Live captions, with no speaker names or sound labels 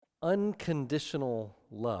unconditional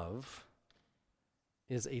love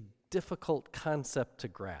is a difficult concept to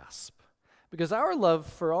grasp because our love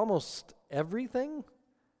for almost everything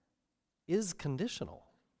is conditional.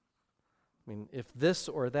 I mean, if this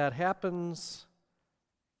or that happens,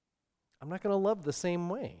 I'm not going to love the same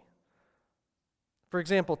way. For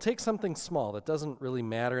example, take something small that doesn't really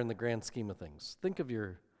matter in the grand scheme of things. Think of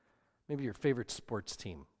maybe your favorite sports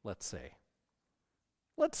team, let's say.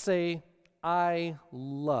 Let's say I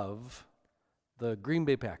love the Green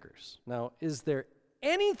Bay Packers. Now, is there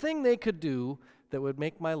anything they could do that would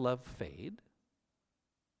make my love fade?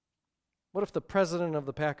 What if the president of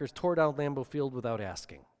the Packers tore down Lambeau Field without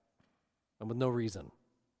asking and with no reason?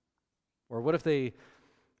 Or what if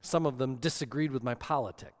some of them disagreed with my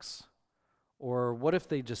politics? Or what if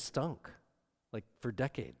they just stunk, like for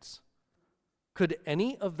decades? Could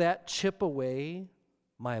any of that chip away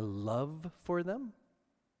my love for them?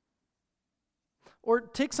 Or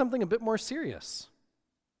take something a bit more serious.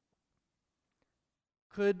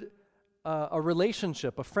 Could a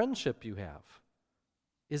relationship, a friendship you have,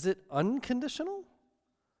 is it unconditional?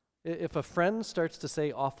 If a friend starts to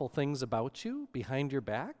say awful things about you behind your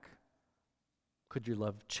back, could your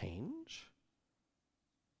love change?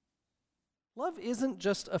 Love isn't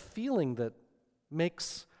just a feeling that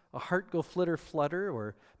makes a heart go flitter-flutter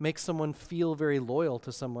or makes someone feel very loyal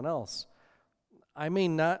to someone else. I may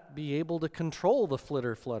not be able to control the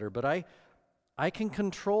flitter-flutter, but I can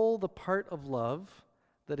control the part of love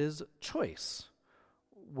that is choice.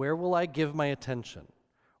 Where will I give my attention?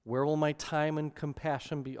 Where will my time and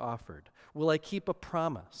compassion be offered? Will I keep a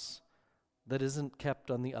promise that isn't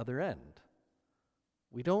kept on the other end?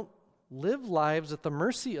 We don't live lives at the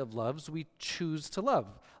mercy of loves we choose to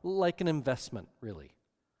love, like an investment, really.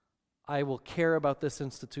 I will care about this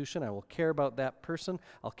institution. I will care about that person.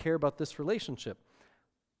 I'll care about this relationship.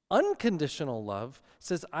 Unconditional love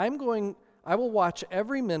says, I will watch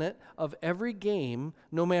every minute of every game,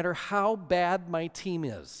 no matter how bad my team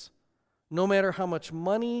is, no matter how much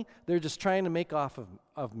money they're just trying to make off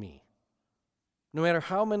of me, no matter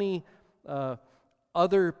how many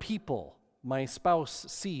other people my spouse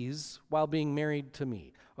sees while being married to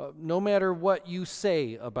me, no matter what you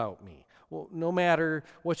say about me, well, no matter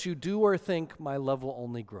what you do or think, my love will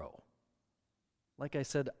only grow. Like I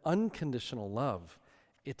said, unconditional love,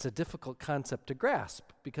 it's a difficult concept to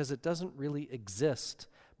grasp because it doesn't really exist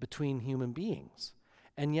between human beings.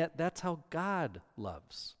 And yet that's how God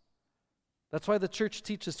loves. That's why the church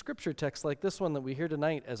teaches scripture texts like this one that we hear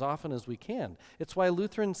tonight as often as we can. It's why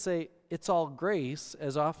Lutherans say it's all grace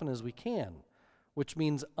as often as we can, which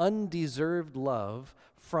means undeserved love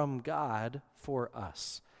from God for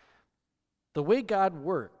us. The way God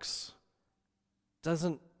works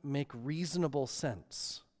doesn't make reasonable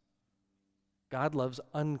sense. God loves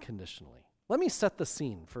unconditionally. Let me set the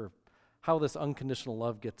scene for how this unconditional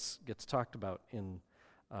love gets talked about in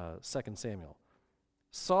 2 Samuel.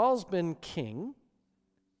 Saul's been king,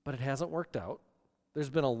 but it hasn't worked out. There's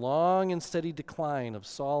been a long and steady decline of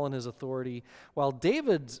Saul and his authority, while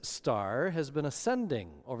David's star has been ascending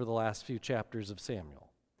over the last few chapters of Samuel.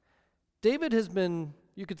 David has been,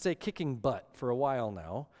 you could say, kicking butt for a while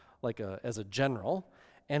now, as a general,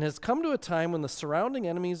 and has come to a time when the surrounding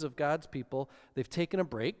enemies of God's people, they've taken a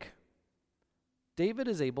break. David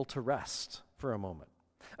is able to rest for a moment.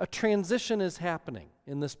 A transition is happening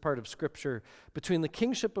in this part of Scripture between the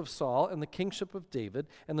kingship of Saul and the kingship of David,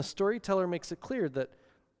 and the storyteller makes it clear that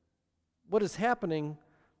what is happening,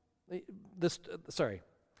 the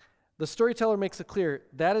storyteller makes it clear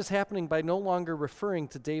that is happening by no longer referring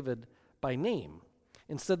to David by name.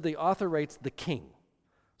 Instead, the author writes the king.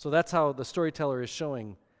 So that's how the storyteller is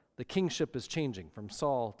showing the kingship is changing from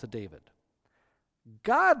Saul to David.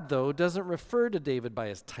 God, though, doesn't refer to David by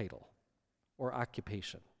his title or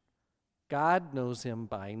occupation. God knows him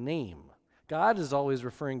by name. God is always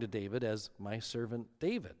referring to David as my servant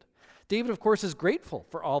David. David, of course, is grateful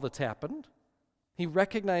for all that's happened. He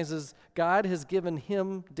recognizes God has given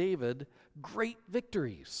him, David, great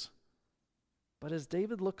victories. But as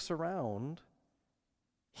David looks around,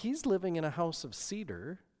 he's living in a house of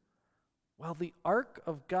cedar, while the ark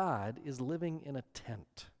of God is living in a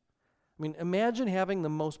tent. I mean, imagine having the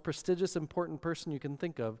most prestigious, important person you can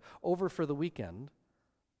think of over for the weekend,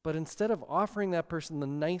 but instead of offering that person the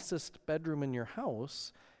nicest bedroom in your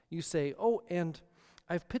house, you say, oh, and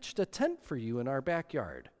I've pitched a tent for you in our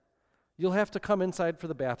backyard. You'll have to come inside for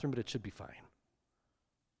the bathroom, but it should be fine.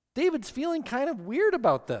 David's feeling kind of weird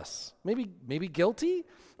about this. Maybe guilty,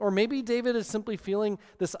 or maybe David is simply feeling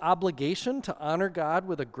this obligation to honor God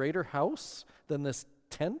with a greater house than this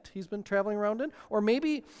tent he's been traveling around in. Or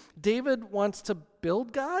maybe David wants to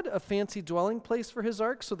build God a fancy dwelling place for his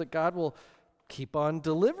ark so that God will keep on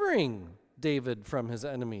delivering David from his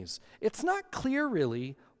enemies. It's not clear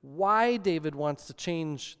really why David wants to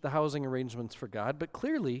change the housing arrangements for God, but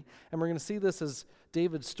clearly, and we're going to see this as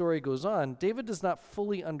David's story goes on, David does not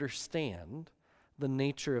fully understand the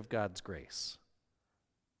nature of God's grace.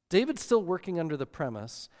 David's still working under the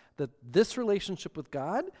premise that this relationship with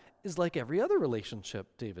God is like every other relationship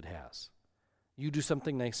David has. You do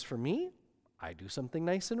something nice for me, I do something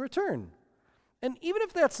nice in return. And even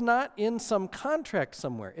if that's not in some contract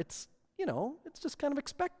somewhere, it's just kind of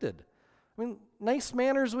expected. I mean, nice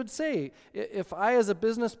manners would say, if I as a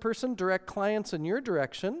business person direct clients in your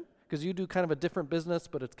direction, because you do kind of a different business,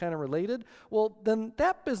 but it's kind of related, well, then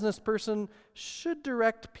that business person should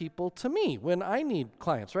direct people to me when I need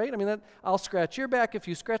clients, right? I mean, I'll scratch your back if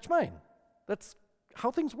you scratch mine. That's how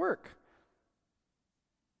things work.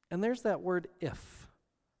 And there's that word if.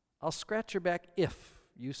 I'll scratch your back if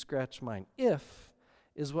you scratch mine. If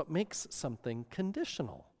is what makes something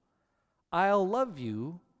conditional. I'll love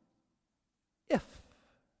you if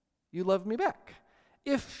you love me back,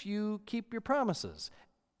 if you keep your promises,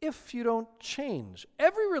 if you don't change.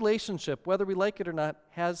 Every relationship, whether we like it or not,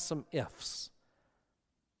 has some ifs.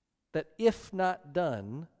 That if not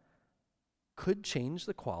done could change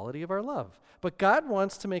the quality of our love. But God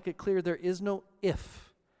wants to make it clear there is no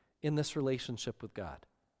if in this relationship with God.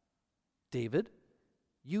 David,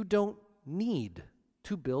 you don't need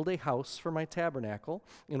to build a house for my tabernacle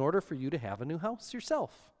in order for you to have a new house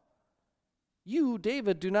yourself. You,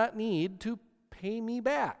 David, do not need to pay me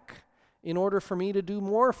back in order for me to do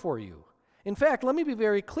more for you. In fact, let me be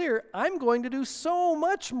very clear, I'm going to do so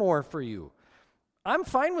much more for you. I'm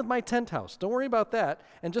fine with my tent house. Don't worry about that.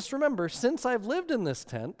 And just remember, since I've lived in this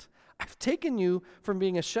tent, I've taken you from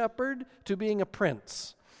being a shepherd to being a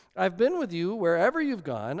prince. I've been with you wherever you've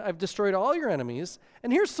gone. I've destroyed all your enemies.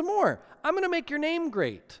 And here's some more. I'm going to make your name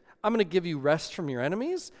great. I'm going to give you rest from your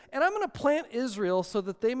enemies, and I'm going to plant Israel so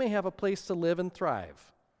that they may have a place to live and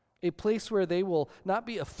thrive, a place where they will not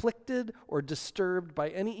be afflicted or disturbed by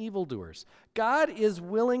any evildoers. God is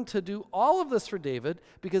willing to do all of this for David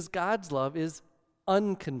because God's love is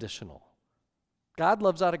unconditional. God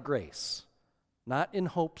loves out of grace, not in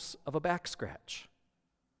hopes of a back scratch.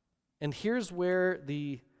 And here's where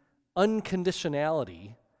the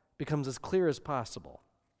unconditionality becomes as clear as possible.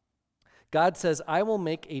 God says, I will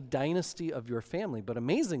make a dynasty of your family. But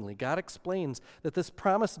amazingly, God explains that this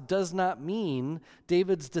promise does not mean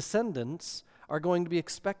David's descendants are going to be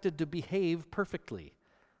expected to behave perfectly.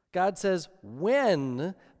 God says,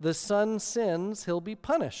 when the son sins, he'll be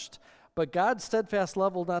punished. But God's steadfast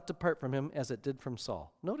love will not depart from him as it did from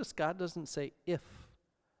Saul. Notice God doesn't say if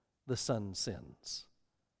the son sins.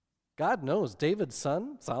 God knows David's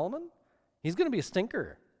son, Solomon, he's going to be a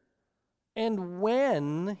stinker. And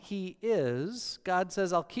when he is, God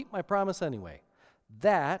says, I'll keep my promise anyway.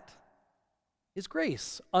 That is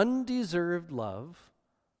grace, undeserved love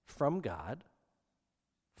from God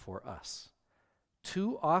for us.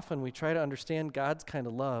 Too often we try to understand God's kind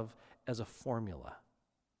of love as a formula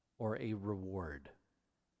or a reward.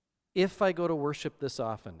 If I go to worship this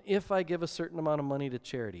often, if I give a certain amount of money to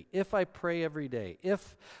charity, if I pray every day,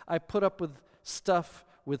 if I put up with stuff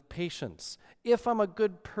with patience, if I'm a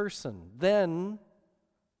good person, then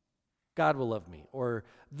God will love me, or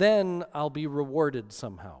then I'll be rewarded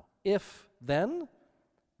somehow. If then,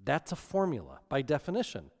 that's a formula by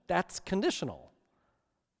definition. That's conditional.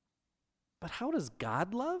 But how does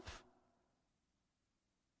God love?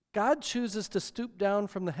 God chooses to stoop down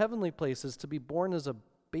from the heavenly places to be born as a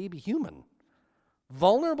baby human,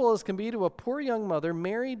 vulnerable as can be to a poor young mother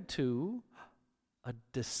married to a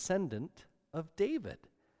descendant of David.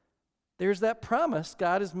 There's that promise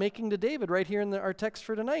God is making to David right here in our text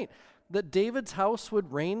for tonight, that David's house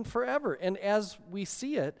would reign forever. And as we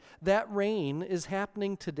see it, that reign is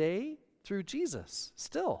happening today through Jesus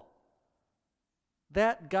still.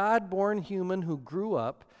 That God-born human who grew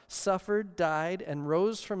up, suffered, died, and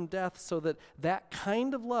rose from death so that that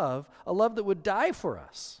kind of love, a love that would die for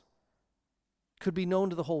us, could be known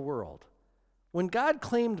to the whole world. When God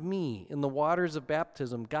claimed me in the waters of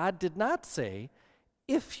baptism, God did not say,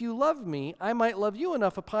 if you love me, I might love you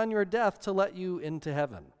enough upon your death to let you into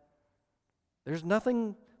heaven. There's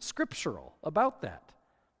nothing scriptural about that.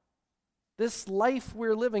 This life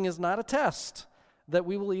we're living is not a test that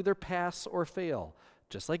we will either pass or fail,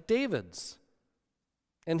 just like David's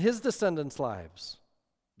and his descendants' lives.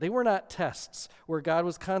 They were not tests where God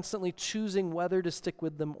was constantly choosing whether to stick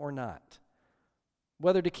with them or not,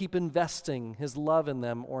 whether to keep investing his love in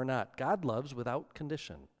them or not. God loves without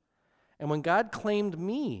condition. And when God claimed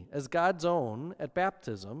me as God's own at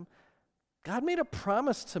baptism, God made a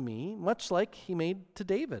promise to me, much like he made to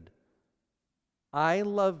David. I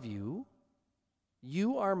love you,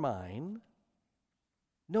 you are mine,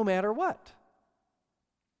 no matter what.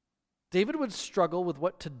 David would struggle with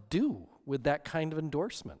what to do with that kind of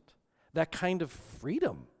endorsement, that kind of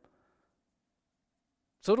freedom.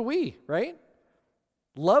 So do we, right?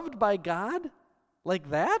 Loved by God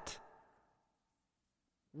like that,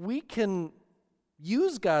 we can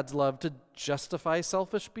use God's love to justify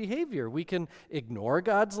selfish behavior. We can ignore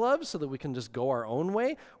God's love so that we can just go our own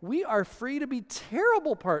way. We are free to be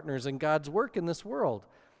terrible partners in God's work in this world.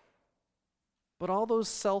 But all those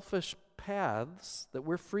selfish paths that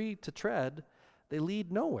we're free to tread, they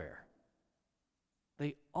lead nowhere.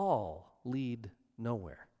 They all lead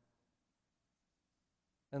nowhere.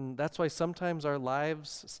 And that's why sometimes our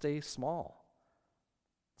lives stay small.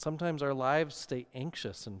 Sometimes our lives stay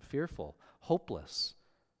anxious and fearful, hopeless.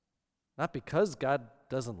 Not because God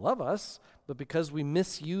doesn't love us, but because we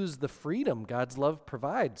misuse the freedom God's love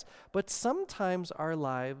provides. But sometimes our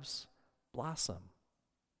lives blossom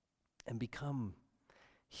and become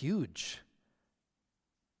huge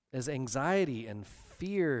as anxiety and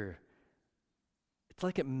fear, it's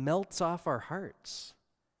like it melts off our hearts.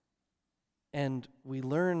 And we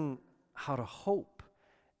learn how to hope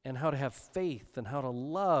and how to have faith and how to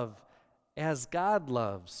love as God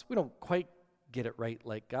loves. We don't quite get it right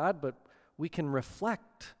like God, but we can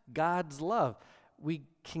reflect God's love. We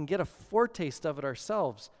can get a foretaste of it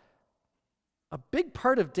ourselves. A big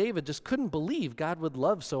part of David just couldn't believe God would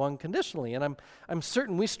love so unconditionally, and I'm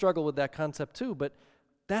certain we struggle with that concept too, but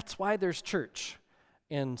that's why there's church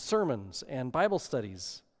and sermons and Bible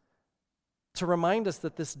studies, to remind us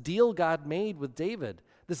that this deal God made with David,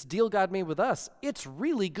 this deal God made with us, it's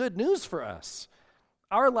really good news for us.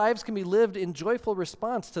 Our lives can be lived in joyful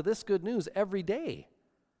response to this good news every day,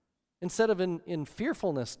 instead of in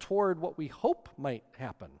fearfulness toward what we hope might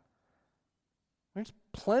happen. There's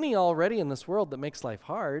plenty already in this world that makes life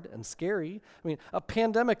hard and scary. I mean, a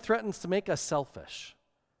pandemic threatens to make us selfish,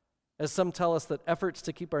 as some tell us that efforts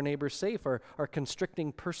to keep our neighbors safe are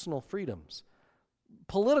constricting personal freedoms.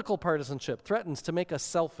 Political partisanship threatens to make us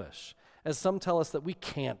selfish, as some tell us that we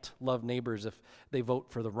can't love neighbors if they vote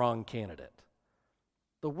for the wrong candidate.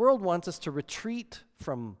 The world wants us to retreat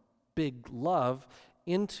from big love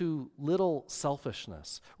into little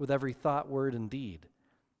selfishness with every thought, word, and deed.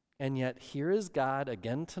 And yet here is God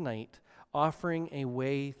again tonight offering a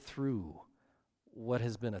way through what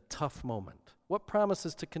has been a tough moment, what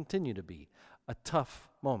promises to continue to be a tough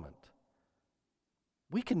moment.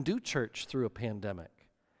 We can do church through a pandemic.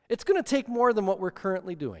 It's going to take more than what we're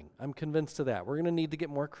currently doing. I'm convinced of that. We're going to need to get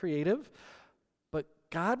more creative, but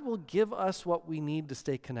God will give us what we need to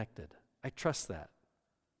stay connected. I trust that.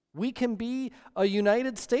 We can be a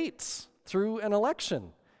United States through an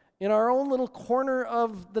election. In our own little corner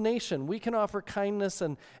of the nation, we can offer kindness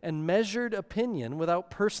and measured opinion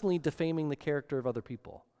without personally defaming the character of other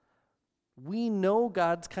people. We know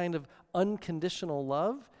God's kind of unconditional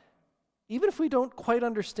love, even if we don't quite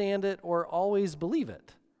understand it or always believe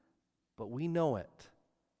it. But we know it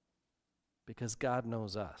because God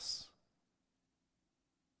knows us.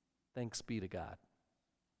 Thanks be to God.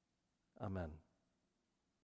 Amen.